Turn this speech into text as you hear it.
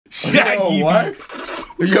Shaggy. Yo, what?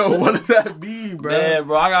 Yo, what does that mean, bro? Man,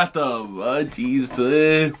 bro, I got the munchies to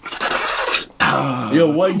it. Yo,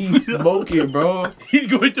 what he smoking, bro? He's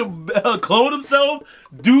going to clone himself,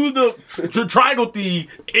 do the triangle thing,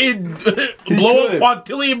 and blow up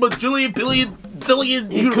quintillion, bajillion, billion,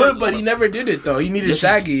 zillion. He could, but he never did it though. He needed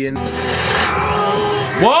Shaggy and.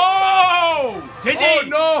 Whoa! JJ! Oh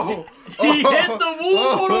no! He hit the move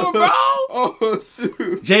on him, bro! Oh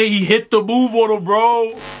shoot! Jay, he hit the move on him,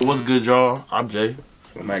 bro. What's good, y'all? I'm Jay.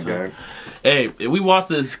 Oh my god. Hey, if we watched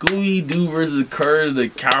the Scooby-Doo versus Courage the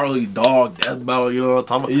Cowardly Dog death battle, you know what I'm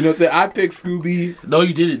talking about? You know what? I picked Scooby. No,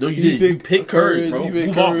 you didn't. No, you didn't. You picked Courage, bro. You picked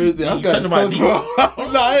Move on. Courage. You I got touching my knee. No,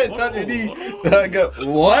 I didn't touch your knee. I got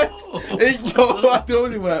what? Hey, yo, I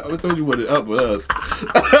told you what it up with us.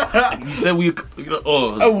 You said we.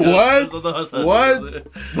 Oh, what? What?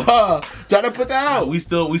 Nah, try to put that out. We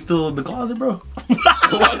still in the closet, bro.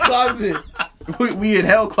 What closet? We in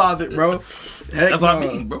hell closet, bro. Heck That's what I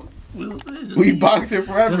mean, bro. We boxing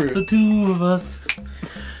forever. Just the two of us.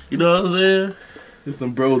 You know what I'm saying? There's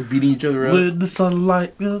some bros beating each other up. With the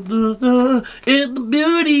sunlight, and the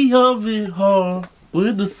beauty of it all.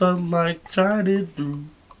 With the sunlight shining through.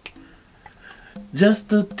 Just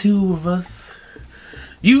the two of us.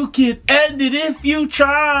 You can end it if you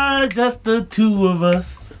try. Just the two of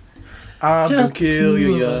us. I'm Just gonna kill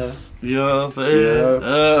you, yeah. You know what I'm saying?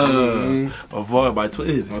 Yeah. Avoid my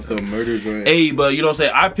twin. That's a murder joint. Hey, but you know what I'm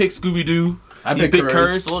saying? I picked Scooby-Doo. I You picked picked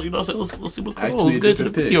Courage. So, you know what I'm saying? Let's see what's going on. Actually, Let's get to the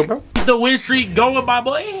video, bro. The win streak going, my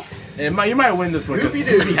boy. And you might win this one because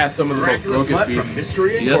Scooby has some of the most broken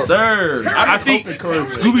feet. Yes, sir. I think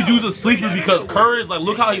Courage. Scooby-Doo's a sleeper because Courage, like,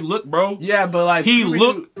 look how he looked, bro. Yeah, but like He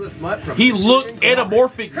looked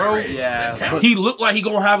anamorphic, bro. Yeah, He looked like he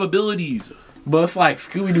gonna have abilities. but it's like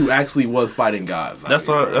Scooby-Doo actually was fighting gods. That's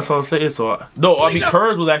what I'm saying. So no, I mean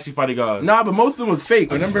Courage was actually fighting guys. Nah, but most of them was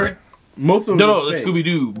fake. Remember? Most of them. No, was fake.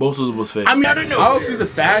 Scooby-Doo. Most of them was fake. I mean, I don't know. I don't see the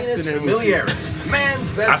facts and then Man's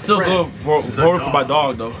best I still go for my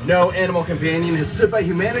dog though. No animal companion has stood by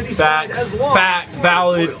humanity's side as long. Facts,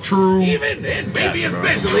 valid, true. Even and maybe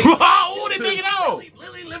especially Oh, they take it out.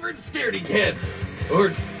 lily-livered scaredy cats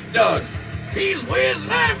or dogs. He's whiz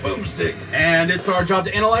and I'm boomstick. And it's our job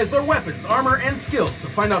to analyze their weapons, armor, and skills to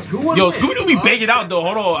find out who would Yo, win. Scooby-Doo be banging out though.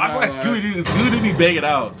 Hold on, I feel like Scooby-Doo be banging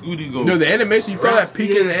out. Scooby-Doo go. No, the animation. You saw that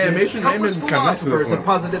peak in the animation. Countless Animation philosophers have kind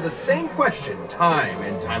posited the same question time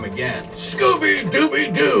and time again.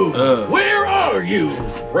 Scooby-Dooby-Doo, where are you?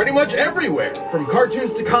 Pretty much everywhere, from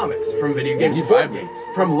cartoons to comics, from video games to board games,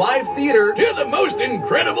 from live theater To the most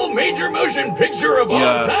incredible major motion picture of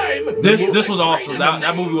all time. This was awesome.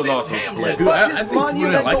 That movie was awesome. Hamlet. Dude, I think people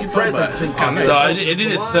didn't like it, presence in comics. No, it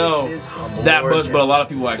didn't sell that much, but a lot of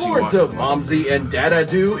people actually Hordes watched of it. Momsy and Dada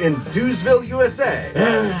Doo in Doosville, USA.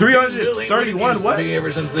 331. What?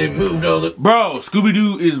 Ever since they moved all the Bro,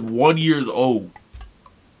 Scooby-Doo is 1 year old.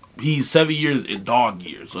 He's 7 years in dog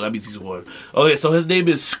years, so that means he's one. Okay, so his name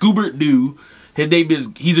is Scooby-Doo.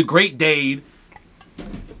 He's a Great Dane.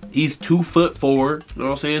 He's 2'4", you know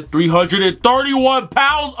what I'm saying? 331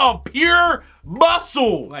 pounds of pure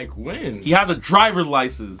muscle. Like when? He has a driver's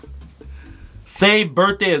license. Same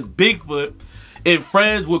birthday as Bigfoot. And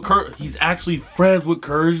friends with he's actually friends with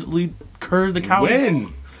Courage the Cowardly.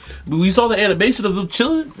 When? We saw the animation of them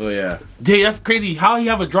chilling. Oh yeah. Dang, that's crazy. How he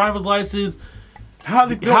have a driver's license? How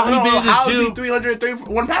he been in the the gym?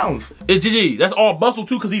 331 pounds? And GG, that's all muscle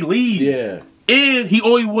too, cause he lead. Yeah. And he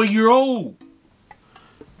only 1 year old.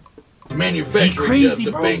 manufacturing crazy, dust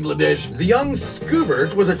of bro. Bangladesh. The young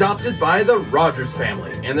Scoobert was adopted by the Rogers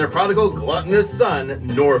family and their prodigal gluttonous son,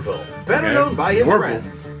 Norville, better known by his Norville.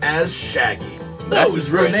 friends as Shaggy. That's Those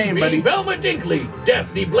his real friends name, being buddy. Velma Dinkley,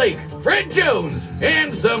 Daphne Blake, Fred Jones,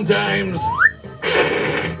 and sometimes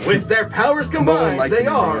With their powers combined, like they you,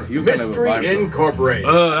 are bro. You kind of a Mystery vibe, bro. Incorporated.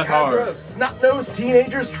 That's Cadre hard. of snot-nosed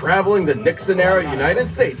teenagers traveling the Nixon-era United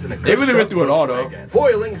States in a They really went through it all, though. Volkswagen,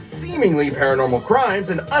 foiling seemingly paranormal crimes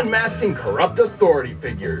and unmasking corrupt authority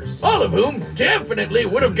figures. all of whom definitely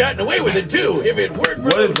would have gotten away with it too if it weren't for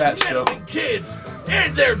What is those that show? meddling kids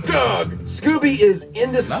and their dog. Scooby is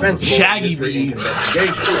indispensable Shaggy in mystery Bee.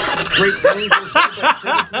 investigations. Great Danes was built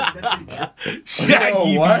by 17th century Shaggy.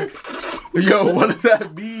 Yo, what? Yo, what does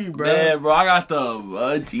that mean, bro? Man, bro, I got the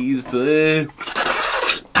munchies to it.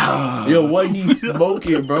 Yo, what he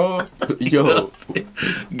smoking, bro? Yo.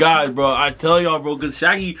 Guys, bro, I tell y'all, bro, because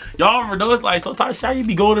Shaggy, y'all ever notice, like, sometimes Shaggy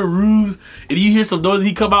be going to rooms and you hear some noise,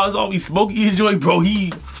 he come out, it's all be smoking, he enjoy, bro,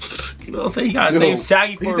 he, you know what I'm saying, he got his name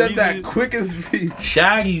Shaggy for He a done reason. that quick as me.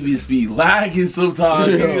 Shaggy just be lagging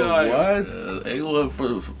sometimes. Yo, He be like, what? Anyone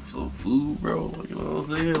for some food, bro, you know what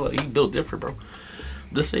I'm saying, like, he built different, bro.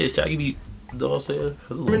 Just saying, Shaggy be know what I'm saying?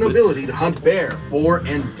 ability to hunt bear, boar,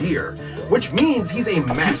 and deer, which means he's a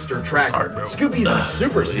master tracker. Sorry, bro. Scooby's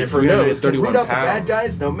super sniffer nose can 331 root out the pounds. bad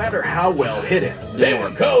guys no matter how well hidden. They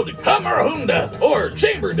were called Kamarhunda, or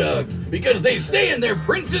chamber dogs, because they stay in their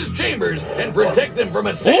prince's chambers and protect them from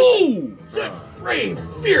assailants. Ooh! Such brave,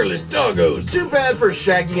 fearless doggos. Too bad for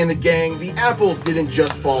Shaggy and the gang, the apple didn't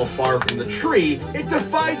just fall far from the tree, it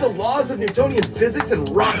defied the laws of Newtonian physics and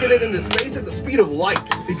rocketed into space at the speed of light,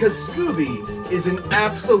 because Scooby is an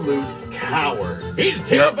absolute coward. He's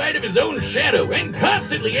terrified of his own shadow and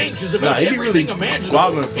constantly anxious about he be everything really imaginable.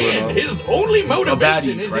 squabbling for it, And huh? his only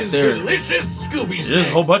motivation baddie is right his there. delicious Scooby There's a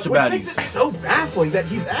whole snack. bunch of Which makes it baddies. so baffling that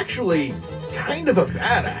he's actually kind of a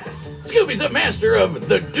badass. Scooby's a master of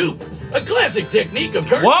the dupe, a classic technique of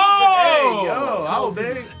cartoon. Whoa! Yo, how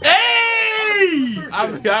big? Hey!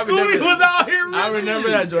 Scooby was out here. I remember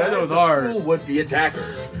that joint. That was hard. Cool would-be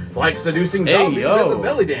attackers, like seducing Hey, zombies yo. as a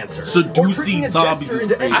belly dancer. Seducing or tricking a zombies jester is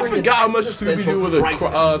into crazy. I entering forgot how an much existential Scooby-Doo was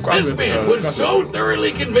a crisis. This man was so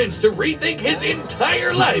thoroughly convinced to rethink his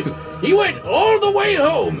entire life, he went all the way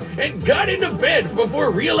home and got into bed before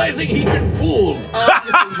realizing he'd been fooled.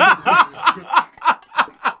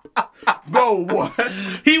 Bro, what?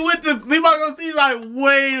 He went to we about to go see. He's like,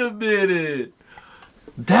 wait a minute.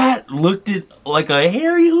 That looked like a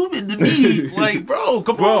hairy human to me. Like, bro,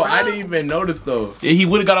 come Bro, on, bro. I didn't even notice though. Yeah, he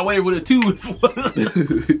would have got away with it too.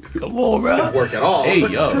 Come on, bro. Didn't work at all. Hey,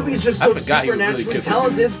 but yo, Scooby's just I so forgot he was really supernaturally kissing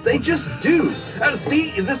talented. They just do.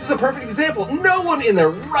 See, this is a perfect example. No one in their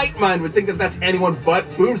right mind would think that that's anyone but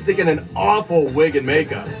Boomstick in an awful wig and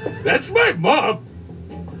makeup. That's my mom.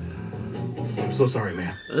 I'm so sorry,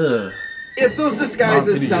 man. Ugh. If those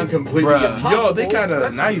disguises Mom, sound completely Bruh. impossible, Yo, they kinda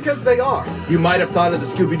that's nice. because they are. You might have thought of the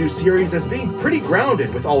Scooby-Doo series as being pretty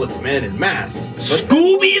grounded with all its men and masks. But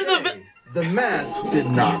Scooby is the the mask did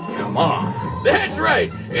not come off. That's right.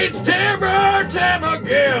 It's terror time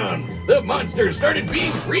again. The monsters started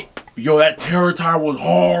being Yo, that Terror Time was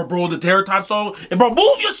hard, bro. The Terror Time song. And bro,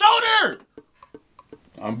 move your shoulder.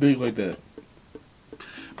 I'm big like that.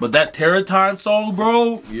 But that Terror Time song,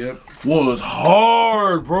 bro, Yep. was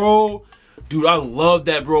hard, bro. Dude, I love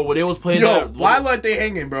that, bro. When they was playing Yo, that. why like they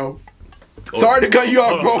hanging, bro? Sorry to cut you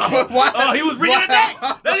off, bro. But why? Oh, he was ringing the neck.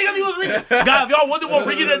 That's because he was ringing. Guys, if y'all wonder what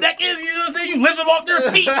ringing the neck is, you know what I'm saying? You lift them off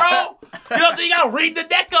their feet, bro. You know what I'm saying? You gotta ring the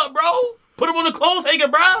neck up, bro. Put them on the clothes hanger,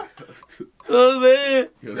 bro. You know what I'm saying?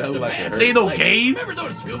 Yo, that was like a They hurt. no game. Remember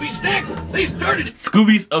those Scooby snacks? They started.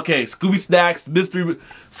 Scooby Snacks,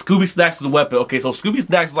 Scooby Snacks is a weapon. Okay, so Scooby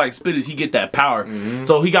Snacks is like spinach, he get that power.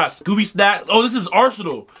 So he got Scooby Snacks. Oh, this is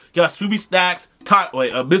Arsenal. He got Scooby Snacks,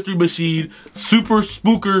 a Mystery Machine, Super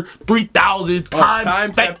Spooker 3000,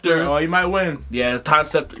 Time Spectre. Oh, you might win. Yeah, it's Time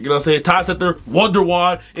Scepter. You know what I'm saying? Time Scepter, Wonder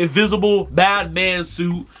Wand, Invisible Madman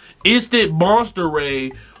Suit, Instant Monster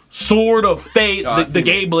Ray, Sword of Fate, the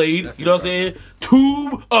Game Blade. You know what I'm saying?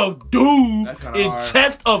 Tomb of Doom, That's kinda and hard.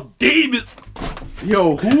 Chest of Demons.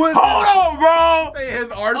 Yo, who is Hold on, bro. Hey,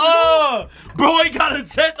 his arsenal? Bro, he got a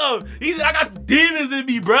chest of. He said, I got demons in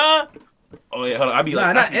me, bruh. Oh, yeah, hold on. I be Nah,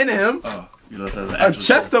 like, not in him. you know what I'm saying? A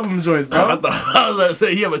chest of them joints, I bro. thought I was gonna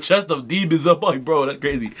say he have a chest of demons up. Like, bro, that's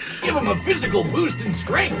crazy. Give him a physical boost in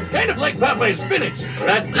strength, kind of like Popeye's spinach.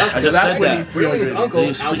 That's I just said when that. he brilliant uncle,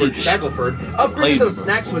 They Albert switched. Shackelford, upgraded Played those them,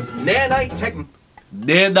 snacks with nanite technology.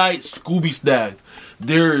 Nanite Scooby Snacks.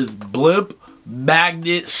 There is Blimp,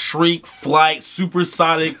 Magnet, Shrink, Flight,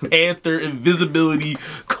 Supersonic, Panther, Invisibility,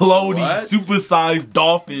 Cloning, What? Supersized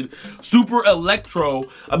Dolphin, Super Elasto,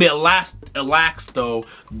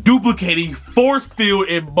 Duplicating, Force Field,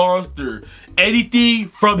 and Monster. Anything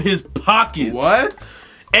from his pockets. What?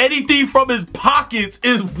 Anything from his pockets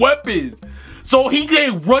is weapons. So he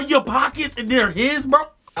can run your pockets and they're his, bro.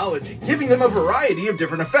 Giving them a variety of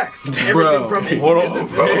different effects. Everything Bro, from hold on,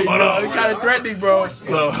 bro. Hey, Hold yo, on. it's kind of threatening, bro.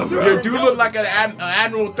 Your dude look like an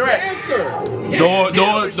admiral threat.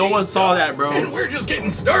 Panther. No one saw that, bro. And we're just getting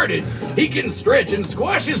started. He can stretch and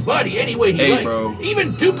squash his body any way he Hey, likes, bro.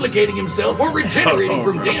 even duplicating himself or regenerating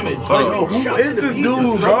from damage. Hold on, Who Shot is into this pieces,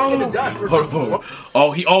 dude, broken bro? into dust. Hold on.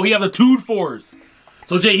 Oh, he have the Toon Force.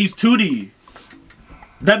 So Jay, he's 2D.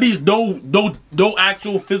 That means no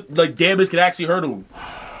actual damage can actually hurt him.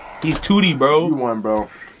 He's 2D, bro. You won, bro.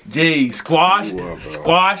 Jay, squash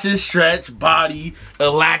and stretch, body,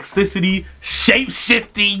 elasticity, shape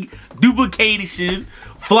shifting, duplication,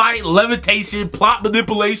 flight, levitation, plot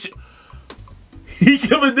manipulation. He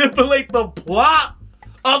can manipulate the plot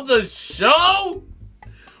of the show.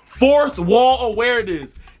 Fourth wall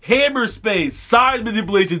awareness, hammer space, size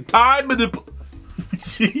manipulation, time manipulation.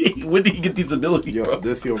 When did he get these abilities, Yo, bro?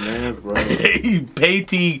 this your man's, bro.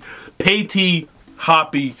 Painting,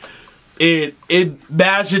 hoppy, in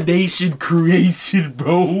imagination creation,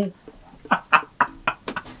 bro.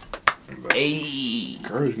 Hey.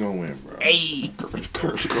 Courage gonna win, bro. Hey.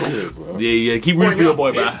 Courage gonna win, bro. Yeah, keep rooting for your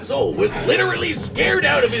boy, bro. His soul was literally scared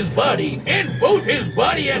out of his body, and both his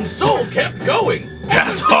body and soul kept going.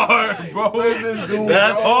 That's hard, bro.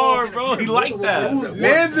 That's hard, bro. He like that.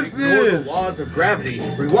 Man, the laws of gravity,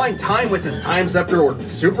 rewind time with his time scepter or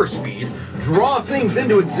super speed, draw things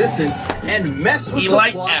into existence, and mess with He the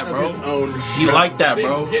like plot that, of bro. his own He show. like that,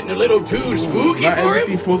 bro. Things getting a little too spooky Not for him.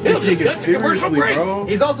 everything's supposed to He'll be just taken cut the commercial seriously, break. bro.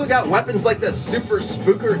 He's also got weapons like the Super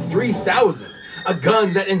Spooker 3000, a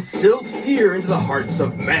gun that instills fear into the hearts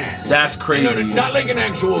of man. That's No, crazy. not like an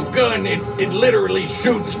actual gun. It literally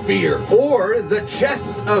shoots fear. Or the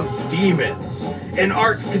Chest of Demons, an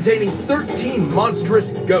ark containing 13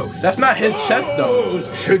 monstrous ghosts. That's not his chest, though.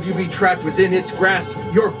 Should you be trapped within its grasp,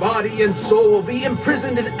 your body and soul will be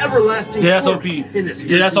imprisoned in everlasting Yeah, that's torment OP. in this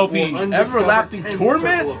Yeah, that's OP. heretofore undiscovered Everlasting 10th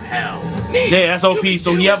torment? circle of hell. Yeah, that's OP.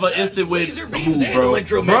 So he have an instant win move, bro.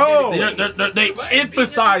 They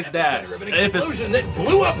emphasize that. That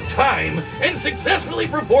blew up time and successfully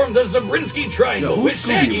performed the Zabriskie Triangle Yo, with who's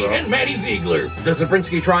Scooby, Shaggy bro? and Maddie Ziegler. The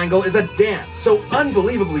Zabriskie Triangle is a dance so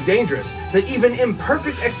unbelievably dangerous that even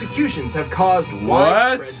imperfect executions have caused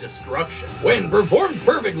widespread destruction. When performed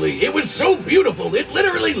perfectly, it was so beautiful it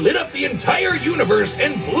literally lit up the entire universe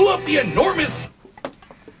and blew up the enormous.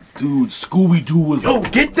 Dude, Scooby-Doo was Yo,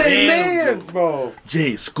 get that random. man, bro.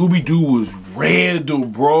 Jay, Scooby-Doo was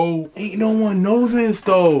random, bro. Ain't no one know this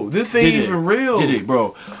though. This ain't even real. Did it,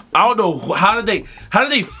 bro? I don't know how did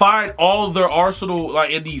they find all of their arsenal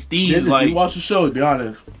like in these themes? Like, Like, watch the show. To be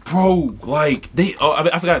honest, bro, like they. Oh,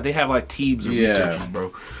 I forgot they have like teams of Yeah. researchers,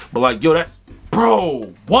 bro. But like, yo, that's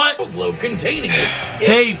bro. What? Globe containing it.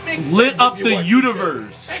 They It makes lit sense up if you the watch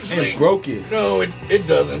universe. show. Actually, and broke it. no, it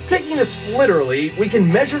doesn't. Taking this literally, we can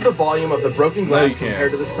measure the volume of the broken glass you can't.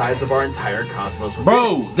 compared to the size of our entire cosmos. within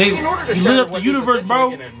Bro, it. they In order to lit shatter up the what is universe, bro.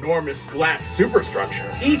 essentially an enormous glass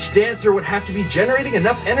superstructure. Each dancer would have to be generating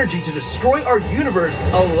enough energy to destroy our universe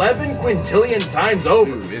 11 quintillion times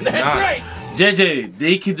over. It's That's not. right. JJ,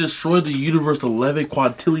 they can destroy the universe 11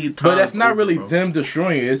 quintillion times. But that's not over, really bro. them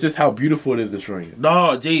destroying it. It's just how beautiful it is destroying it.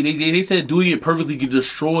 No, Jay, they said doing it perfectly could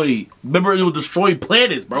destroy. Remember, it will destroy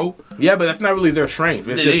planets, bro. Yeah, but that's not really their strength.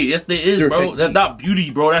 It's Yes, it is, their bro. technique. That's not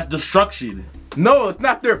beauty, bro. That's destruction. no, it's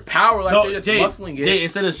not their power. Like No, they're just Jay, muscling it. Jay,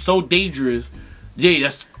 it said it's so dangerous. Jay,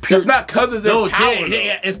 that's pure. It's not because of their no, power. Jay, though.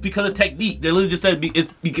 yeah, it's because of technique. They literally just said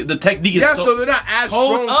it's because the technique is Yeah, so. so they're not as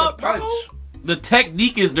Hold strong up, to punch. bro. The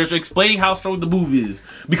technique is they're explaining how strong the move is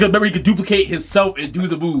because remember he could duplicate himself and do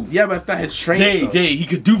the move. Yeah, but it's not his strength. Jay, though. Jay, he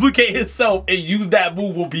could duplicate himself and use that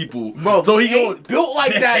move on people. Bro, so he he ain't going built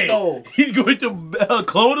like that, though. He's going to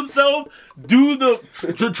clone himself, do the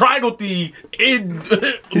triangle thing, and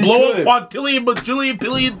blow could. up quintillion, bajillion,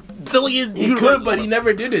 billion, zillion. He could, but he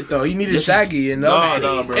never did it though. He needed Yes, Shaggy and Nah,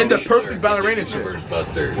 bro. and the perfect Ziegler, ballerina the chick. universe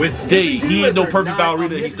buster. With Jay, he Scooby-Doo ain't as no their perfect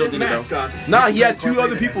ballerina, he still did it, though. mascot, Nah, he had two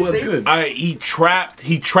other people that's incorporated good.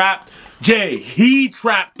 He trapped. Jay, he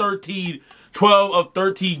trapped 12 of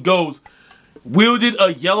 13 ghosts. Wielded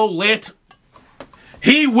a yellow lantern.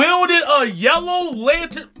 He wielded a yellow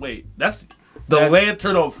lantern. Wait, that's the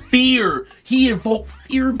lantern of fear. He invoked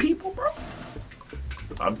fear in people, bro.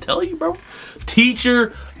 I'm telling you, bro.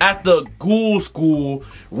 Teacher at the ghoul school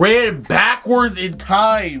ran backwards in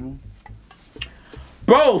time.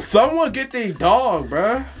 Bro, someone get their dog,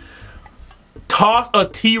 bruh. Tossed a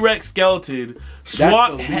T-Rex skeleton.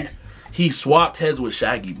 the least. He swapped heads with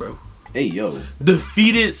Shaggy, bro. Hey, yo.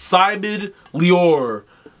 Defeated Simon Lior.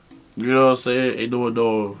 You know what I'm saying? Ain't no one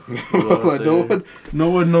know. You know what I'm saying? no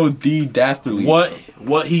one know D Dastardly.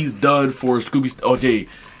 What he's done for Scooby? Oh,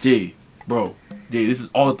 Jay, bro, this is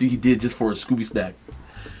all he did just for a Scooby snack.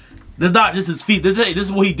 This is not just his feet. This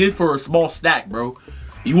is what he did for a small snack, bro.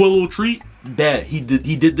 You want a little treat? That he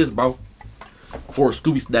did this, bro, for a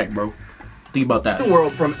Scooby snack, bro. Think about that. The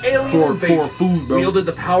world from alien For invasion, food, bro. wielded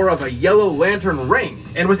the power of a yellow lantern ring,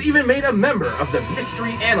 and was even made a member of the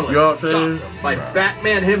mystery analyst You know what I'm saying? Gotham by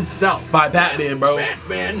Batman himself. By Batman, bro.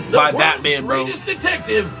 Batman, the By world's Batman, bro. greatest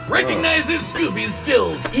detective, recognizes Scooby's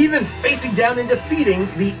skills. Even facing down and defeating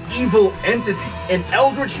the evil entity, an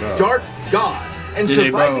eldritch dark god, and Did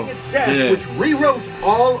it, bro. surviving its death, Did it. which rewrote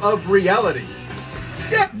all of reality.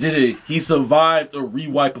 Did it? He survived a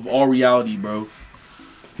rewipe of all reality, bro.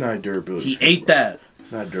 It's not durability. He feat, ate bro. that.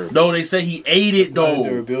 It's not durability. No, they said he ate it Not a though.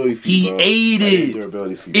 durability feat, He bro. ate That ain't it.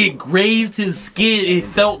 durability feat, It bro. grazed his skin. It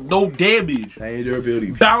felt no damage. That ain't durability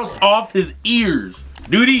feat. Bounced off his ears.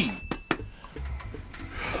 Duty.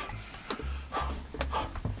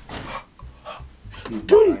 He's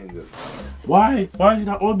behind us. Why? Why is he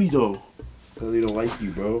not on me though? Cause they don't like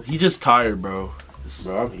you, bro. He just tired, bro.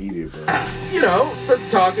 Bro, I'm heated, bro. You know, the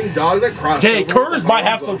talking dog that crossed Jay, over Courage with might the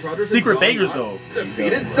have some Globetrotters and secret John bangers, Watts, though.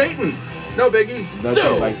 Defeated Satan. No biggie. Nothing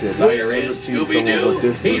So, like this. where I've never is seen someone with Scooby-Doo?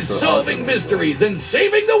 this He's so solving awesome. mysteries and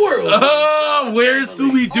saving the world. Where's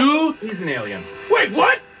Scooby-Doo? He's an alien. Wait,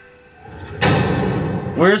 what?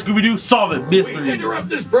 Where's Scooby-Doo? Solving We mysteries. interrupt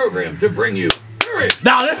this program to bring you Courage.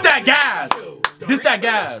 Nah, that's that gas. This that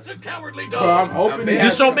gas. The cowardly Bro, I'm dog. hoping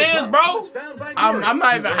This your man's, bro. I'm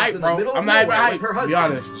not even hyped, bro. I'm not even hyped, to be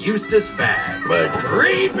honest. Eustace Bag. But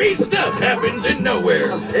creepy stuff happens in nowhere.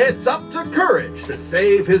 It's up to Courage to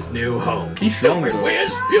save his new home. He's strong, Stupid though.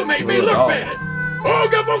 whiz, you make me look Oh. bad.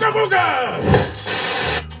 Ooga booga booga!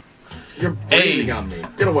 You're Hey. breathing on me.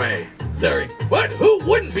 Get away. Sorry. What? Who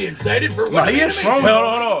wouldn't be excited for one he is strong. Wait, hold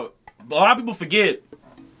on. A lot of people forget.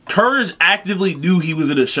 Courage actively knew he was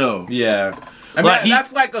in the show. Yeah. I mean, Like,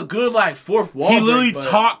 that's like a good, like, fourth wall He break, literally but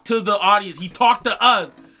talked to the audience. He talked to us.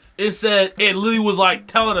 It said, it literally was like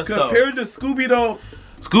telling us stuff. compared to Scooby, though,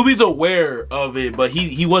 Scooby's aware of it, but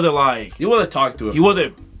he wasn't like, you want to talk to us. he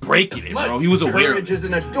wasn't breaking it, bro. He was aware. Courage is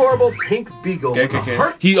an adorable pink beagle with a okay.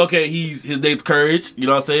 heart. His name's Courage, you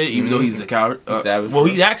know what I'm saying? Even though he's a coward. Savage. Well,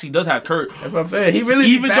 he actually does have courage. That's what I'm saying. He really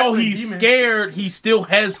Even be though battling he's demons. scared, he still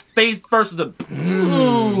has face first of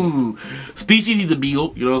the species. He's a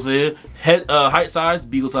beagle, you know what I'm saying? Head, height size,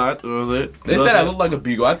 beagle size, you know what I'm saying? They You know said what I I'm look like a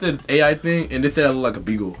beagle. I said it's AI thing, and they said I look like a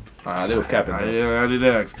beagle. They was capping that. I did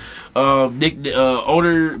ask.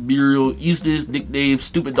 Owner Muriel Eustace, nickname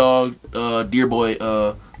Stupid Dog, Dear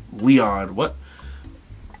Boy, Leon. What?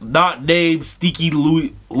 Not named Sneaky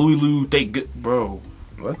Louie Lou. Thank good, bro.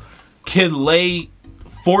 What? Can lay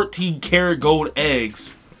 14 karat gold eggs.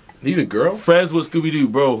 He's a girl? Friends with Scooby-Doo,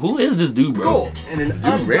 bro. Who is this dude, bro? Gold and an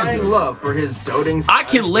undying random. love for his doting I son.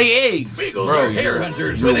 can lay eggs, Beagles bro. are hair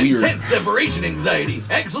hunters you're with weird. intense separation anxiety,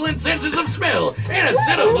 excellent senses of smell, and a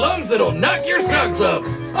set of lungs that'll knock your socks off.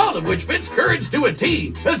 All of which fits Courage to a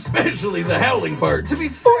T, especially the howling part. To be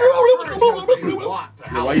fair, Courage has a lot to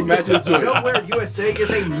Why you match this to it? Nowhere USA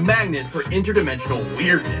is a magnet for interdimensional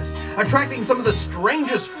weirdness, attracting some of the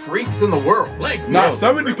strangest freaks in the world. Like Nah,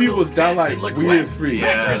 some of the people's down like look weird free.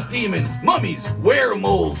 mattress demons, mummies,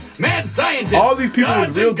 weremoles, mad scientists. All these people gods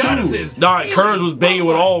was real and too. goddesses, Nah, alien Courage was banging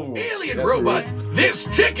with all of them. Alien That's robots, this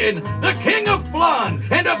chicken, the king of flan,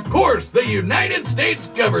 and of course the United States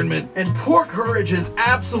government. And poor Courage is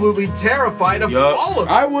absolutely terrified of Yup. all of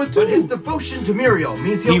it. I would But his too. devotion to Muriel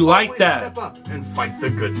means he'll He like always that. step up and fight the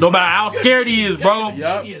good No matter how scared he is, bro.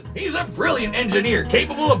 Yup. He's a brilliant engineer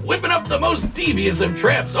capable of whipping up the most devious of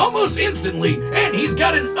traps almost instantly, and he's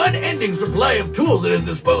got an unending supply of tools at his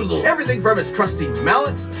disposal. Everything from his trusty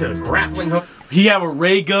mallets to grappling hook. He have a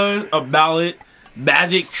ray gun, a mallet,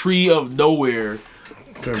 magic tree of nowhere,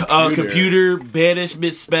 computer,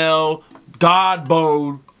 banishment spell, god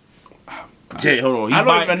bone. Jay, hold on. He I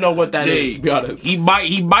don't even know what that Jay, is, to be honest. He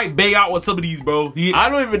might bang out with some of these, bro. I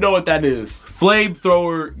don't even know what that is.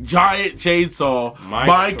 Flamethrower, giant chainsaw,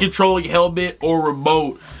 mind controlling helmet or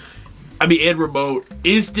remote. And remote,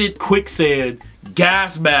 instant quicksand,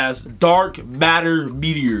 gas mask, dark matter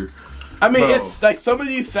meteor. I mean, Bro. it's like some of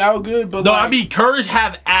these sound good, but No, like, I mean Courage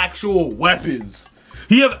have actual weapons.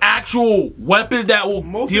 He have actual weapons that will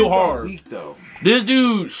most deal of them are hard. weak though. This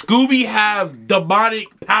dude, Scooby, have demonic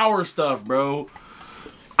power stuff, bro.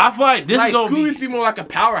 I feel like this Like is gonna Scooby be seem more like a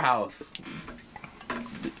powerhouse.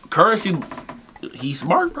 Courage. He's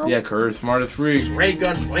smart, bro. Yeah, Courage smart as freak. Ray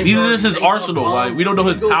guns, flamethrowers, These are just his big arsenal, bombs, like, we don't know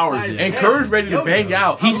his powers eagle-sized yet. And heads, Courage ready to bang yo-yos,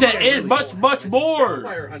 out. He said fire and much more.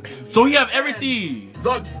 vampire hunting So he have gear, everything. and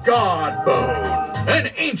The God Bone.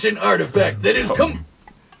 An ancient artifact that is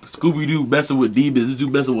Scooby Doo messing with demons. This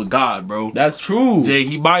dude messing with God, bro. That's true. Jay,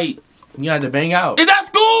 he might. You had to bang out. Is that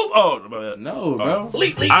Scoob? Oh, my bad. No, bro.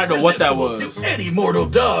 completely I don't know what that irresistible was. to any mortal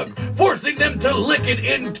dog, forcing them to lick it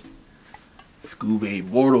in. Scoob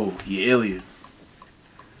ain't mortal. He alien.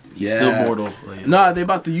 He's Yeah. still mortal. Like, Nah, they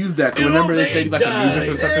about to use that. 'Cause Till remember they they said like a die. mutant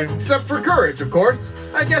or something? Except for Courage, of course.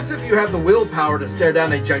 I guess if you have the willpower to stare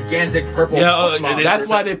down a gigantic purple Yeah, foot monster, That's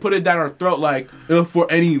why they put it down our throat, like for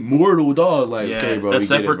any mortal dog. Like, Yeah, okay, bro. we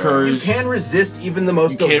except get for it, bro. Courage. you can resist even the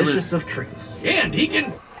most You can't delicious of treats. And he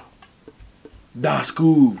can. Nah,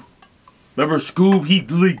 Scoob. Remember Scoob? He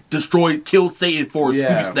literally destroyed, killed Satan for a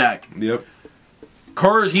Yeah. Scooby snack. Yep.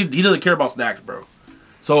 Courage, he doesn't care about snacks, bro.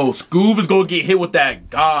 So Scoob is gonna get hit with that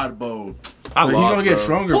God bone. I He's lost, gonna get bro.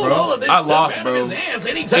 stronger, Pull all bro. of this I stuff lost, out bro. of his ass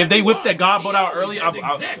anytime If they he whip that wants. God boat out He early, always I'm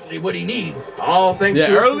has exactly what he needs. All thanks Yeah,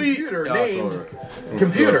 to a early. computer Yeah, named for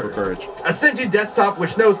Computer. courage. A sentient desktop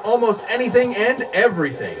which knows almost anything and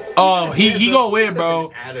everything. Oh, he Has a gonna win, bit of bro.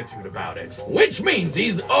 an attitude about it. Which means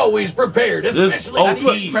he's always prepared, especially OP.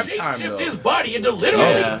 if he Prep time, shift though. his body into literally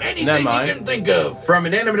Yeah. anything Never he mind. can think of. From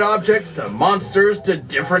inanimate objects to monsters to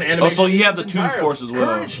different animation. so you have the entirely. two force as well.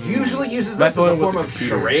 Courage usually uses That's this as a only with form the of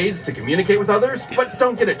computer. charades to communicate with others, but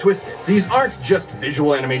don't get it twisted. These aren't just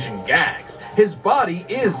visual animation gags. His body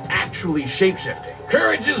is actually shapeshifting.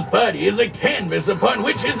 Courage's body is a canvas upon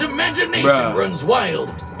which his imagination Bruh. runs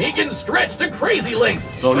wild. He can stretch to crazy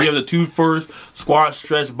lengths. So you have the two first: squat,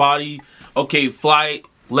 stretch, body. Okay, flight,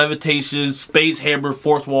 levitation, space hammer,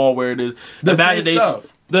 force wall. Where it is, The same imagination.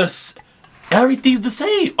 stuff. Everything's the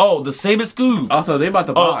same. Oh, the same as Scoob. Also, they about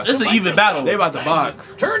to Oh, box. it's an even battle. They about to box.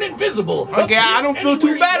 Turn invisible. Okay, I don't feel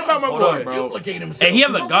too bad about my Hold on, boy. bro. Duplicate himself. And he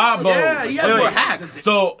have the God mode. Yeah, he has Wait, more wait. hacks.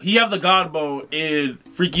 So he have the God mode and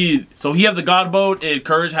freaking. So he have the God mode and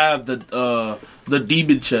Courage have the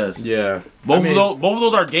demon chest. Yeah. Both of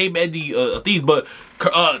those are game ending things, but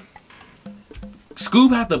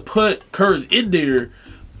Scoob have to put Courage in there.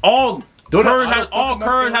 All Don't Courage I has fuck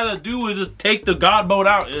him up, to do is just take the God mode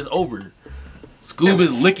out and it's over. Scoob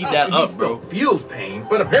is licking that He up, still bro. feels pain,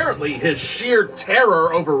 but apparently his sheer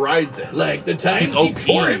terror overrides it. Like the times He's he OP.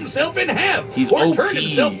 tore himself in half He's or OP. turned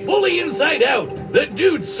himself fully inside out. The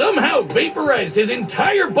dude somehow vaporized his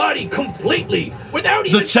entire body completely without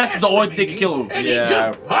even chest is the only thing to remaining, kill him. and Yeah. he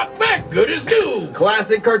just popped back good as new.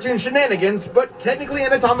 Classic cartoon shenanigans, but technically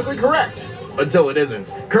anatomically correct. Until it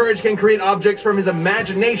isn't. Courage can create objects from his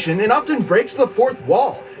imagination and often breaks the fourth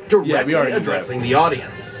wall, directly already knew that. addressing the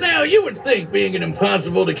audience. Now, you would think being an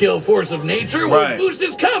impossible to kill force of nature would Right. boost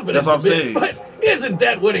his confidence That's what a I'm bit, saying. but isn't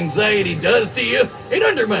that what anxiety does to you? It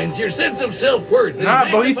undermines your sense of self-worth. and Nah,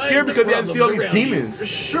 bro, he's magnifies scared the because he hasn't seen all problems these around you. demons.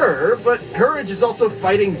 Sure, but Courage is also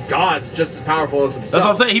fighting gods just as powerful as himself. That's what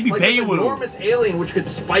I'm saying, he be like paying this with 'em. enormous alien which could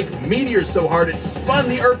spike meteors so hard it spun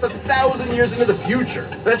the Earth 1,000 years into the future.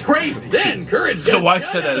 That's crazy. Then Courage got Why shot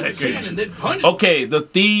said that out of that a crazy? cannon that punched Okay, the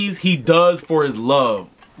things he does for his love.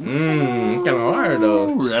 Kind of hard though.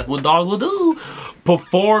 Ooh, that's what dogs will do.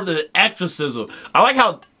 Performed an exorcism. I like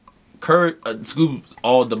how Scoob's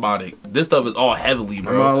all demonic. This stuff is all heavenly, I'm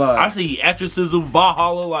not bro. lying. I see exorcism,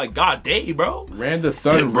 Valhalla, like god dang, bro. Ran the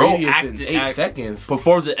sun And bro radius acted- in 8 seconds.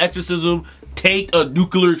 Performs an exorcism, tanked a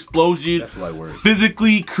nuclear explosion, That's light work.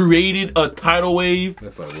 physically created a tidal wave,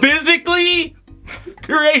 That's light work. physically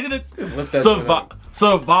created Lift a that thing up.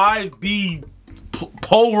 survived being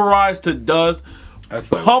pulverized to dust. That's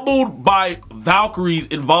light work. Pummeled by Valkyries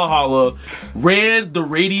in Valhalla, ran the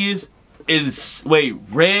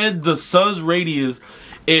sun's radius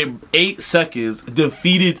in 8 seconds,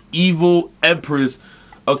 defeated evil Empress.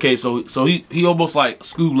 Okay, so he almost like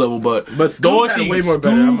Scoob level, but But the Scoob only had thing way more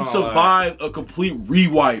better, I'm Scoob not survived a complete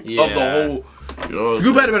rewipe of the Yeah. whole. You know what I'm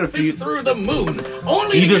Scoob had saying? a better him feat. through the moon.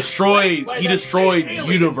 Only He to get destroyed- smacked by he that destroyed same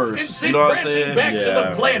alien universe. and You sent know what I'm crashing saying? Back to Yeah.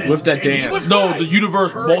 the planet. With that And he dance. was No, fine. the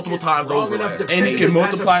universe Courage multiple is times strong over. enough to Like. And he physically can patch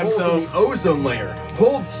multiply up holes in himself. the ozone layer,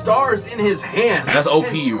 hold stars in his hand, That's OP.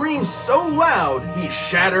 and screamed so loud he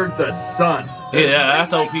shattered the sun. Yeah,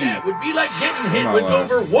 that's Like OP. that would be like getting hit Come with on.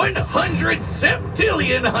 over 100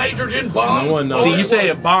 septillion hydrogen bombs. No one knows. See, all you at saying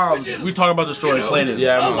once, bombs? which is, We talking about destroying you know, planets.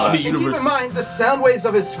 Yeah, I'm a not lot. I mean, And keep universe. in mind, the sound waves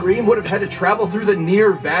of his scream would have had to travel through the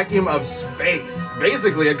near vacuum of space.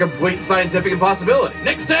 Basically, a complete scientific impossibility.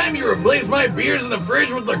 Next time you replace my beers in the fridge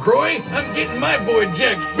with LaCroix, I'm getting my boy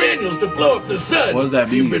Jack Spaniels to blow up the sun. What does that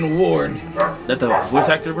mean? You've been warned. That the voice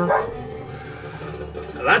actor, bro?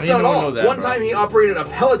 That's You not don't all. know that, One bro. time he operated a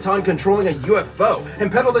Peloton controlling a UFO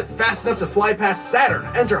and pedaled it fast enough to fly past Saturn,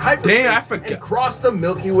 enter hyperspace, Damn, I forgot. and cross the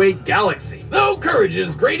Milky Way galaxy. Though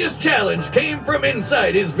Courage's greatest challenge came from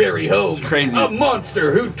inside his very home. It's crazy. A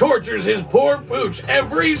monster who tortures his poor pooch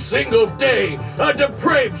every single day. A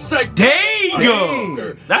depraved psycho.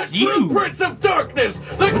 Dang! That's the you. true Prince of Darkness.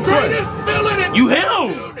 The greatest villain in You him.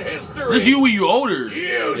 cartoon history. This you when you older.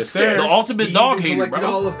 You Yes, sir. The ultimate He dog even hater, collected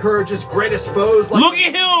bro. all of Courage's greatest foes. Like Look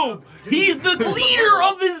at him! He's the leader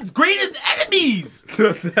of his greatest enemies!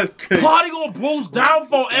 That's crazy. Plotting on bro's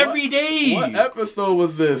downfall every day! What episode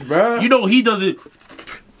was this, bro? You know he does it.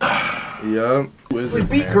 Yeah. He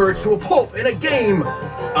beat Courage to a pulp in a game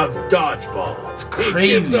of dodgeball. It's He gives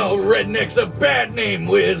crazy. all rednecks a bad name,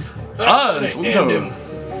 Wiz. Us? What you talking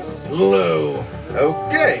him low.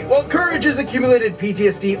 Okay, well, Courage's accumulated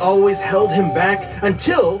PTSD always held him back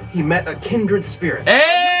until he met a kindred spirit.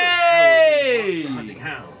 Hey! Hunting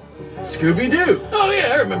hound. Scooby-Doo. Oh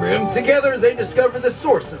yeah, I remember him. Together, they discover the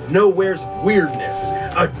source of Nowhere's weirdness,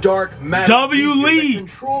 a dark matter W. Lee. that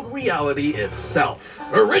controlled reality itself.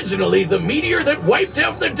 Originally, the meteor that wiped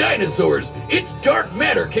out the dinosaurs. Its dark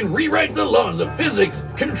matter can rewrite the laws of physics,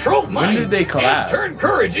 control minds, did they collab? and turn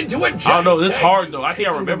courage into a giant. I don't know. This hard though. I think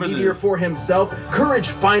I remember the meteor this. for himself, Courage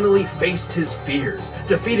finally faced his fears,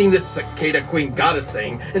 defeating this cicada queen goddess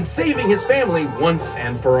thing and saving his family once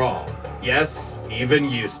and for all. Yes, even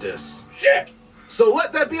Eustace. Shit. So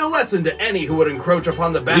let that be a lesson to any who would encroach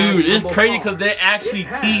upon the bounds. Dude, it's of crazy Ball. because they actually It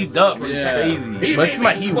has teamed up. It's Yeah. crazy. But it's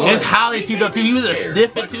like he won. It's how they teamed up too. He was a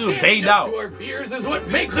sniffing too and banged out. Our fears is what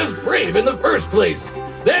makes us brave in the first place.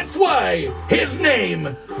 That's why his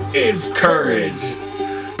name is Courage.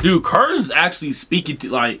 Dude, Courage is actually speaking to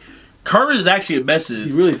like Courage is actually a message.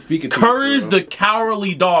 He's really speaking to Courage, us, bro. the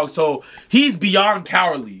cowardly dog. So he's beyond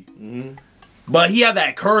cowardly. But he had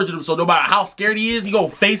that courage in him, so no matter how scared he is, he gonna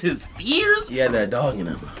face his fears. He had that dog in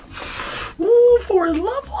him. Ooh, for his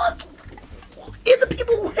loved ones and the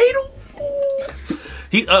people who hate him. Ooh.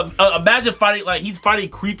 He imagine fighting like he's fighting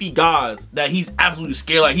creepy guys that he's absolutely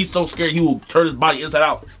scared. Like he's so scared he will turn his body inside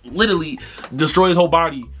out, literally destroy his whole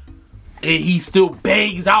body, and he still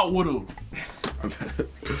bangs out with him.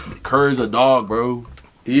 Courage a dog, bro.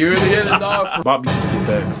 He really is a dog. Bobby some Tic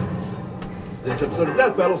Tacs. This episode of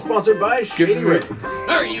Death Battle sponsored by Shady Ratings.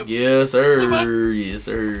 Are you? Yes, sir. Yes,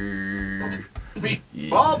 sir.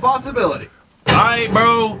 Yeah. All possibility. Alright,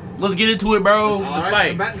 bro. Let's get into it, bro. All right, Fight.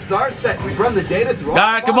 the Matt and Czar set. We've run the data through all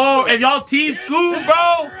God, come on. If possibilities. y'all team Scoob,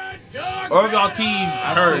 bro. Or if y'all team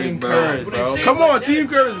Courage, bro. Courage, bro. Come on, Team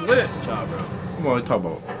Courage is lit. Shot, bro. Come on, talk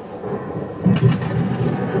about.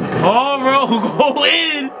 Oh, bro. Who go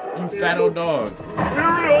in? You fat old dog.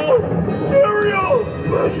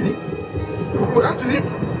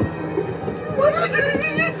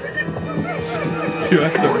 Yo,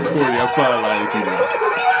 that's so corny. I'm probably lying to you.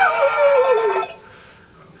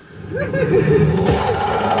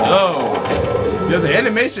 Yo. Yo, the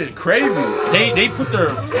animation is crazy. They put their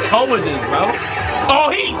toe in this, bro. Oh,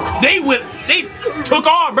 they took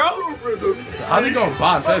on, bro. How they gonna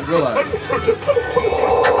box? I just realized.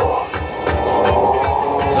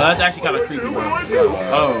 No, that's actually kind of creepy, bro.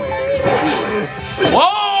 Oh.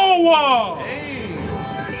 Whoa!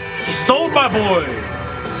 He sold my boy.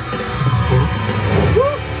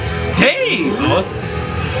 Dang. Oh,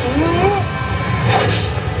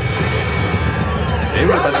 They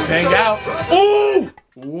were about to bang out. ooh!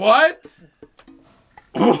 What?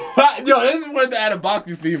 What? Yo, this is where they add a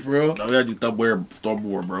boxing scene for real. No, we gotta do thumb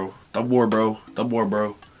war, bro. Thumb war, bro.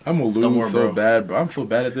 I'm gonna lose Thumb war, so bro. bad, bro. I'm so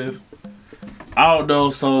bad at this. I don't know,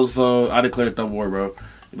 so I declare thumb war, bro.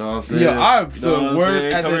 You know what I'm saying? Yo, I'm You know so what I'm worried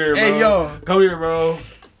saying? at Come the. here, Hey, bro. yo. Come here, bro.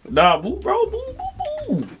 Nah, move, bro.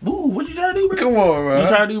 Move. What you trying to do, bro? Come on, What you bro.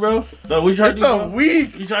 trying to do, bro? No, what you trying to It's do, a bro?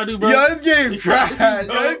 week. You trying to do, bro? Yo, this game You trying to do, trash.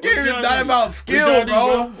 bro? Yo, this What game you is trying not to do? about What you skill, trying to do,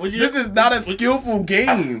 bro. What you- This is not a skillful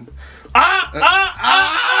game.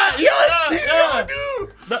 Yo, dude.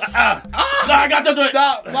 Nah, I got to do it.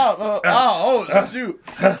 Stop. Oh, shoot.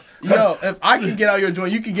 Yo, if I can get out your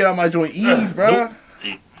joint, you can get out my joint ease, bro.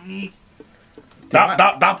 Stop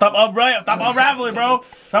unraveling, bro.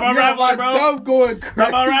 Stop unraveling, bro. Thumb going crazy.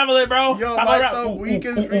 Stop unraveling, bro. Yo, Stop my unraveling. thumb weak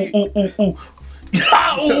as freak.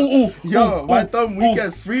 Yo, my thumb weak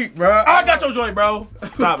as freak, bro. I got your joint, bro.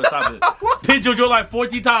 Stop it. Pinch your joint like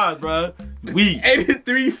 14 times, bro. Weak.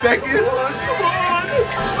 83 seconds.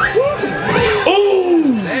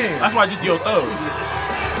 Ooh! Damn. That's why I get to your thumb.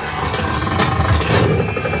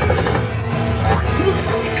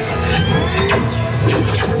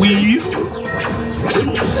 Weave.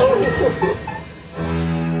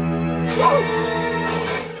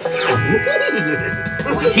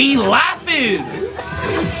 He laughing.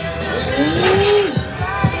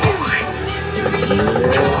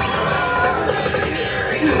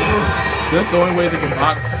 That's the only way they can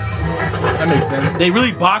box. That makes sense. They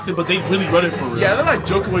really boxing, but they really running for real. Yeah, they're like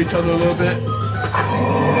joking with each other a little bit.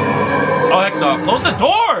 Oh heck no! Close the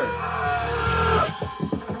door.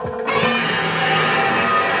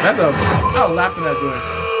 I was laughing at that joint.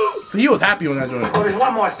 So he was happy on that joint. Oh, there's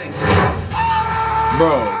one more thing.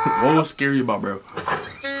 Bro, what was scary about, bro?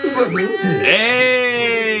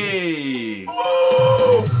 Hey!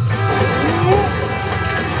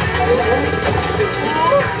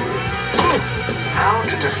 How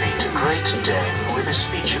to defeat a great Dane with a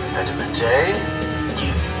speech impediment, eh?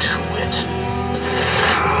 You twit.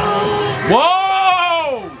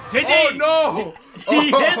 Whoa! JJ! Oh no!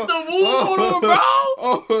 He hit the move on him, bro!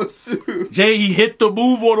 Oh shoot! Jay, he hit the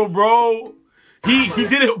move on him, bro. He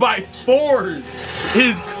did it by force. It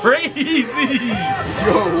is crazy.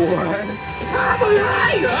 Yo, what?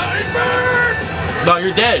 It burns! No,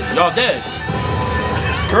 you're dead. Y'all dead.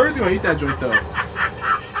 Courage gonna eat that joint though.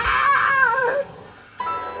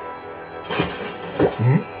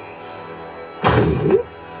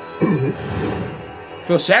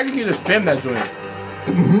 So Shaggy can just spam that joint.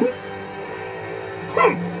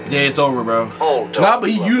 Yeah, it's over, bro. Nah, but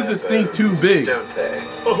he used this thing too big. He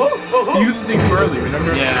used this thing too early,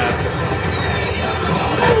 remember? Yeah.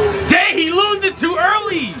 Jay, he loses it too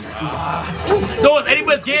early. No, it's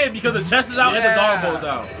anybody's game because the chest is out and the dog bowl's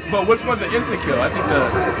out. But which one's an instant kill? I think the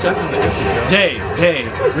chest is the instant kill.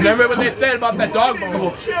 Jay. Remember what they said about that dog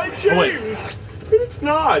bowl? Wait. It's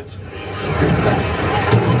not.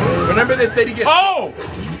 Remember they said he gets. Oh!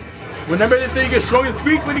 Remember they say you get strong as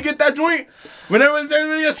feet when you get that joint? Whenever they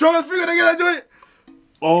say you get strong as feet when you get that joint?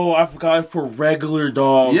 Oh, I forgot for regular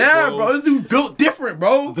dogs. Yeah, bro. This dude built different,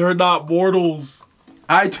 bro. They're not mortals.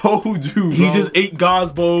 I told you, bro. He just ate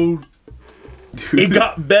God's bone. It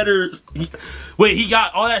got better. He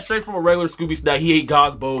got all that straight from a regular Scooby snack. He ate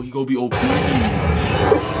God's bone. He gonna be OP.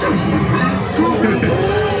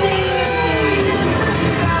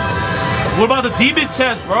 What about the demon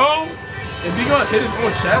chest, bro? Is he gonna hit his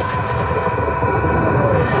own chest?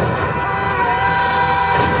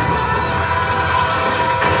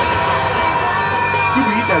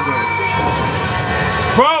 Scooby, eat that joint.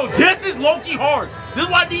 Bro, this is low-key hard. This is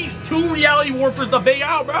why these 2 reality warpers to bang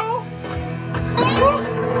out, bro.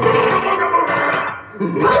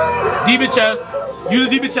 Demon chest. Use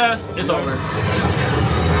the demon chest. It's over.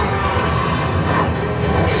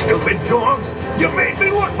 Stupid dogs! You made me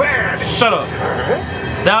look bad! Shut up.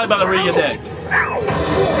 Now I'm about to ring your neck.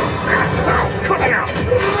 Cut it out!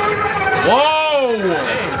 Whoa!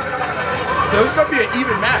 Hey. So it's gonna be an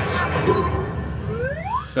even match.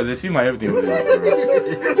 Cause it seems like everything was Well,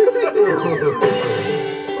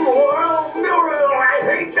 I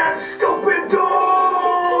hate that stupid dog!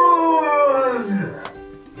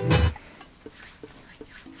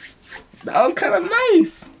 That was kind of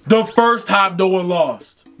nice. The first time no one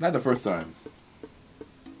lost. Not the first time.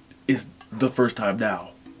 It's the first time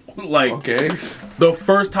now. Like, Okay. the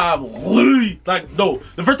first time, literally, the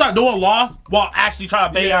first time no one lost while actually trying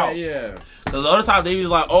to bang out. Yeah. The other time they was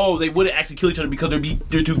like, oh, they wouldn't actually kill each other because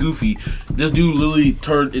they're too goofy. This dude literally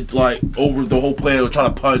turned it like over the whole plan of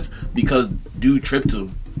trying to punch because dude tripped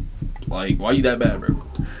him. Like, why you that bad, bro?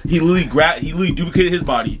 He literally duplicated his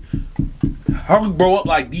body. How we grow up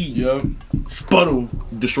like these? Yep. Spun him,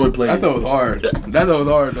 destroyed planet. I thought it was hard. That was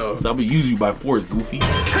hard though. So I'm gonna use you by force, goofy.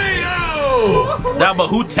 KO! Now, but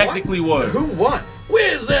who technically won? Who won?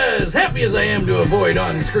 Wiz, as happy as I am to avoid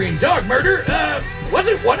on-screen dog murder,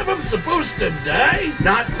 wasn't one of them supposed to die?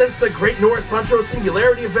 Not since the Great North Central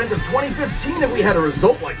Singularity event of 2015 have we had a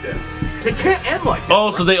result like this. It can't end like this.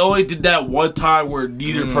 Oh, so they only did that one time where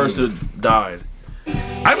neither person died.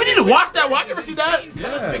 I would need to watch that one. I never see that.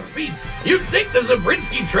 Cosmic feats. You'd think the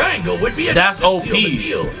Zabrinsky Triangle would be a That's seal the OP.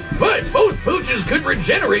 deal, but both pooches could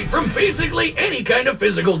regenerate from basically any kind of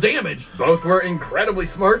physical damage. Both were incredibly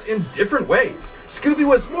smart in different ways. Scooby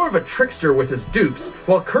was more of a trickster with his dupes,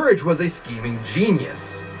 while Courage was a scheming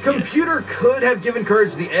genius. Computer could have given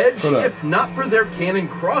Courage the edge Hold up. if not for their canon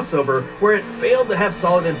crossover, where it failed to have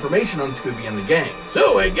solid information on Scooby and the gang.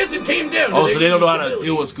 So I guess it came down to Oh, their so they don't know how to ability.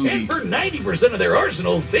 deal with Scooby. And for 90% of their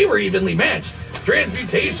arsenals, they were evenly matched.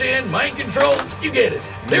 Transmutation, mind control, you get it.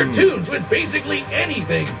 They're tunes with basically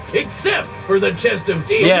anything, except for the chest of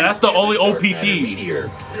demons. Yeah, that's the and only dark OP matter thing.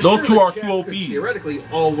 meteor. Those two the are chest too OP. could theoretically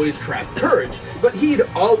always trap Courage, but he'd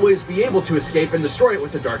always be able to escape and destroy it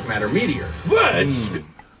with the dark matter meteor. But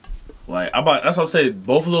Like, that's what I'm saying.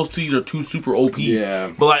 Both of those teams are two super OP. Yeah.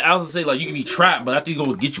 But like, I was gonna say, like, you can be trapped, but that thing's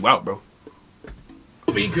gonna get you out, bro.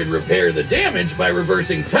 we could repair the damage by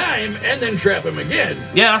reversing time and then trap him again.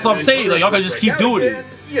 Yeah, that's what I'm saying. Like, y'all can just keep doing it.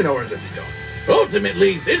 You know where this is going.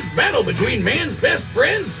 Ultimately, this battle between man's best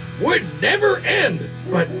friends would never end.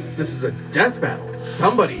 But this is a death battle.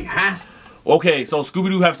 Somebody has to. Okay, so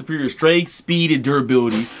Scooby-Doo have superior strength, speed, and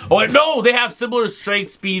durability. Oh, and no, they have similar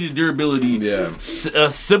strength, speed, and durability. Yeah.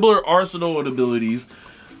 Similar arsenal and abilities.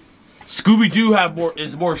 Scooby-Doo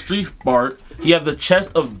is more street smart. He have the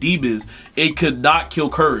chest of demons. It could not kill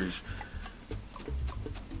Courage.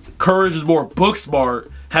 Courage is more book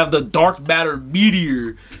smart. Have the dark matter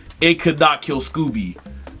meteor. It could not kill Scooby.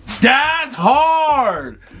 That's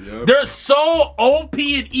hard. Yep. They're so OP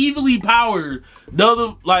and evenly powered. None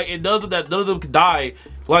of them can die.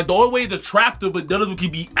 Like, the only way to trap them, but none of them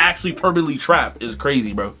can be actually permanently trapped is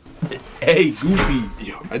crazy, bro. Hey, Goofy.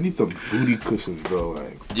 Yo, I need some booty cushions, bro.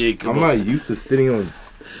 Like, Yeah, come I'm on. not used to sitting on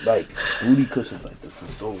like booty cushions like this for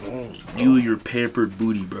so long. You and your pampered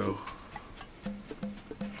booty, bro.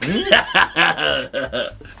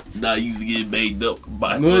 Not used to getting made up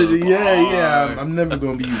by Yeah. I'm never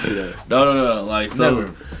gonna be used to that. No. Like,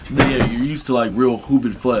 so, yeah, you're used to like real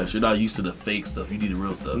human flesh. You're not used to the fake stuff. You need the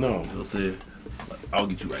real stuff. No. You know what I'm saying? Like, I'll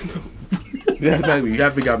get you right now. Yeah, exactly. You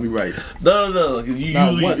haven't got me right. No.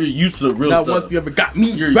 You're used to the real Not stuff. once you ever got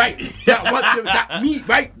me right. Not once you ever got me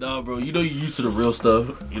right. No, bro. You know you're used to the real stuff.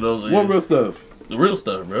 You know what I'm saying? What real stuff? The real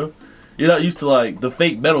stuff, bro. You're not used to like the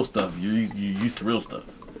fake metal stuff. You're used to real stuff.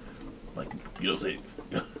 Like, you know what I'm saying?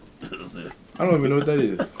 You know what I'm saying? I don't even know what that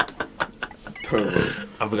is. Totally.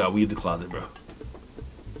 I forgot we in the closet, bro.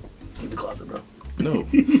 We in the closet, bro. No.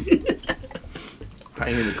 I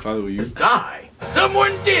ain't in the closet with you. Die.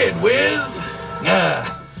 Someone did, Wiz.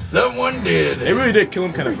 Someone did. They really did kill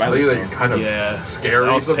him kind of Tell you violently. that you're kind of That scary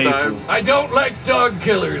was sometimes. painful. I don't like dog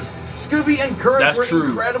killers. Scooby and Courage That's were true.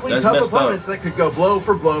 incredibly That's tough messed up. opponents that could go blow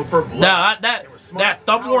for blow for blow. Nah, They were smart, that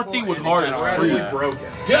thumb war powerful, thing was and hard as incredibly freak. broken.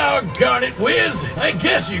 Doggone it, Wiz. I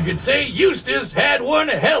guess you could say Eustace had one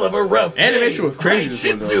hell of a rough day. Animation was crazy My this Shih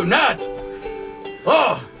one, though. Tzu not.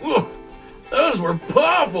 Oh, those were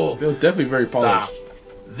powerful. It was definitely very polished. Stop.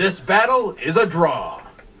 This battle is a draw.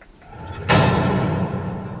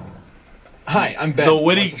 Hi, I'm Ben. The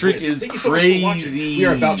winning What's streak Wiz? is Thank you so much for watching. crazy. We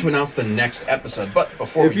are about to announce the next episode, but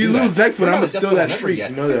before If we you do lose that, next one, we're I'ma not steal definitely that never streak. yet.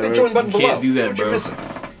 You know that, Hit the right? join button You can't below. do that, See what you're bro. missing.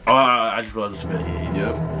 Oh, I just realized what you meant. Yeah.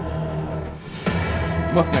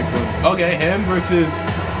 Yep. What's next one? Okay, him versus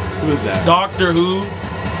who is that? Doctor Who.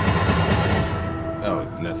 Oh,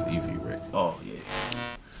 that's easy, Rick. Oh yeah.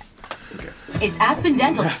 It's Aspen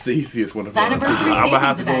Dental. That's the easiest one of The all. anniversary I'm gonna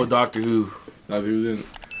have savings to go with event. Doctor Who. That's who's in.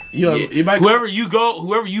 You know, Yeah. it might Whoever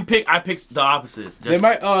you pick, I pick the opposites. They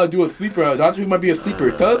might do a sleeper. Doctor Who might be a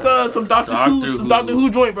sleeper. Tell us some Doctor Who. Doctor Who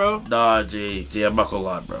joint, bro. Nah, Jay, I'm not gonna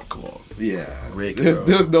lie, bro. Come on. Yeah, Rick, bro.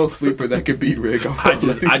 There's no sleeper that could beat Rick.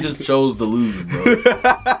 I just chose to lose, bro.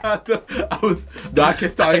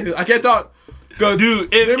 I can't talk. Cause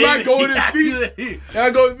Dude, they might go in his feet. They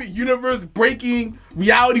might go in his feet. Universe breaking,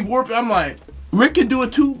 reality warping. I'm like, Rick can do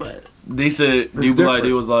it too, but They said they were like,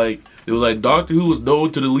 it was like Doctor Who was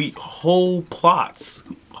known to delete whole plots,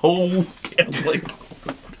 whole like.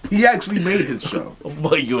 he actually made his show. I'm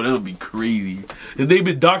like, yo, that would be crazy. His name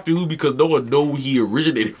is Doctor Who because no one know where he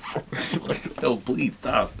originated from. Like, no, please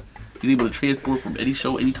stop. He's able to transport from any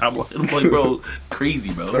show, anytime. I'm like, bro, it's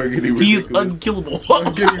crazy, bro. Start getting He is ridiculous. unkillable.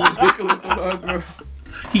 I'm getting ridiculous sometimes, bro.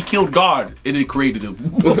 He killed God and it created him.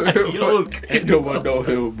 Like, you know, it's Ain't no one know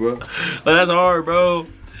him, bro. Like, that's hard, bro.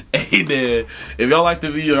 Hey, man, if y'all like the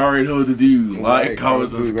video, you already know what to do. Like, comment,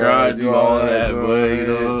 subscribe, do all that, boy. You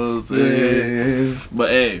know what I'm saying? But,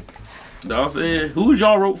 hey, you know what I'm saying? Who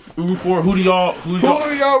y'all root for? Who y'all Who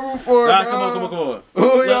y'all root for, Nah, bro? come on.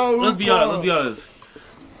 Who y'all root Let's be for? honest. Let's be honest.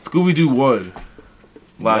 Scooby-Doo won.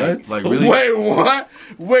 Like really? Wait, what?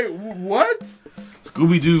 Wait, what?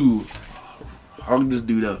 Scooby-Doo hung this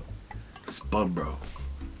dude up. Spun, bro.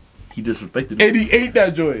 He disrespected him. And he ate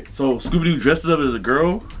that joint. So Scooby-Doo dresses up as a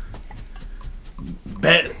girl,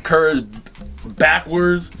 curves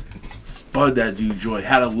backwards, spun that dude joint,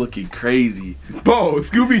 had him looking crazy. Bro,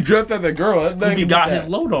 Scooby dressed as a girl. That's Scooby got his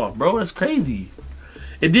load off, bro. That's crazy.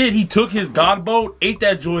 And then he took his god boat, ate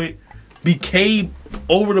that joint, became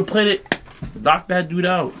over the planet, knocked that dude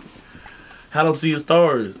out. Had him seeing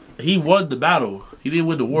stars. He won the battle. He didn't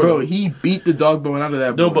win the war. Bro, though. he beat the dog bone out of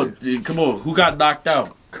that No, boy. but come on. Who got knocked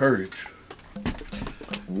out? Courage.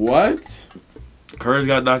 What? Courage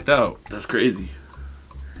got knocked out. That's crazy.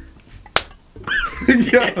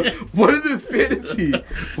 Yeah, what is this fantasy?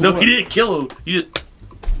 No, he didn't kill him. He just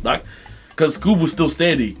knocked. Because Scoob was still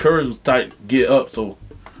standing. Courage was tight to get up, so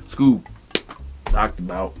Scoob knocked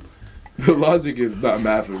him out. The logic is not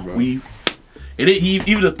mathing, bro. And then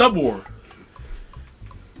even the thumb war.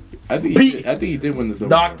 I think he did win this.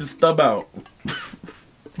 Knocked his thumb out.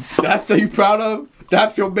 That's what you proud of?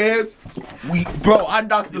 That's your man's? Bro, I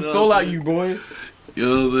knocked the You know soul what out I'm you, boy. You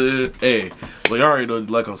know what I'm saying? Hey, well, you already know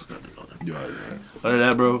like I'm subscribed. Other than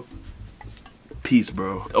that, bro, peace,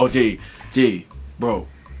 bro. Oh, Jay, bro,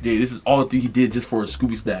 this is all the thing he did just for a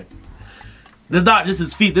Scooby snack. This is not just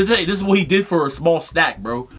his feet. This is what he did for a small snack, bro.